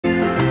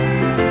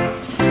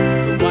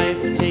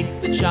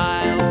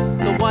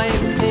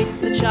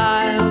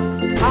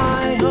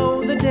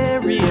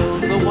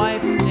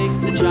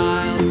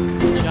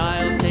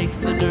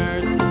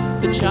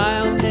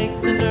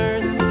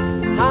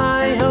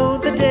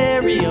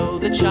dairy-o,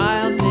 the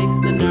child takes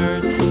the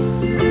nurse.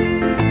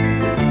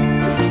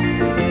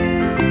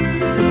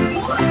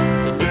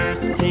 The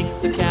nurse takes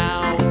the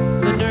cow,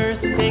 the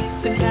nurse takes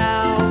the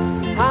cow.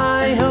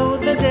 Hi-ho,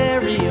 the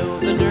dairy-o,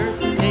 the nurse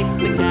takes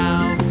the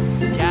cow.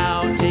 The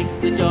cow takes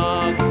the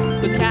dog,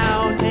 the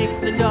cow takes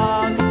the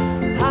dog.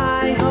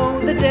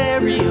 Hi-ho, the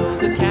dairy-o,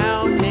 the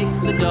cow takes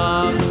the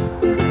dog.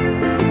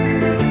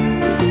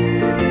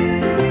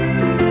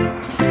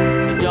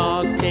 The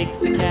dog takes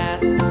the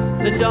cat,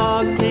 the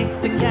dog takes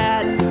the cat.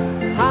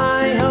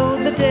 Hi-ho,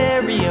 the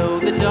dairy-o,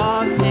 the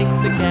dog takes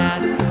the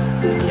cat.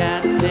 The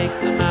cat takes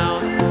the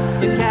mouse,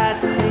 the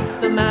cat takes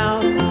the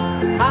mouse.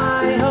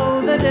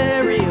 Hi-ho, the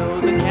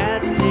dairy-o, the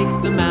cat takes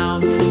the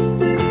mouse.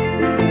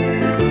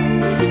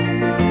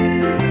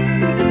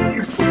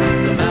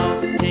 The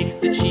mouse takes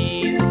the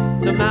cheese,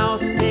 the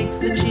mouse takes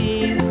the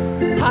cheese.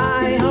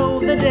 Hi-ho,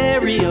 the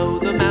dairy-o,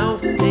 the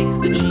mouse takes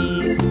the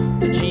cheese.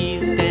 The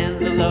cheese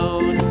stands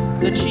alone,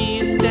 the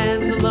cheese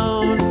stands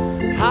alone.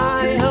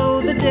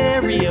 Hi-ho, the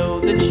dairy-o,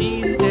 the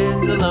cheese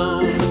stands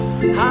alone.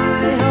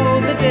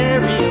 Hi-ho, the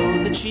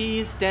dairy-o, the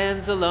cheese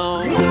stands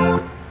alone.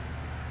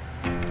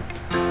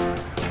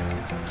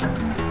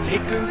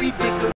 Hickory, dickory.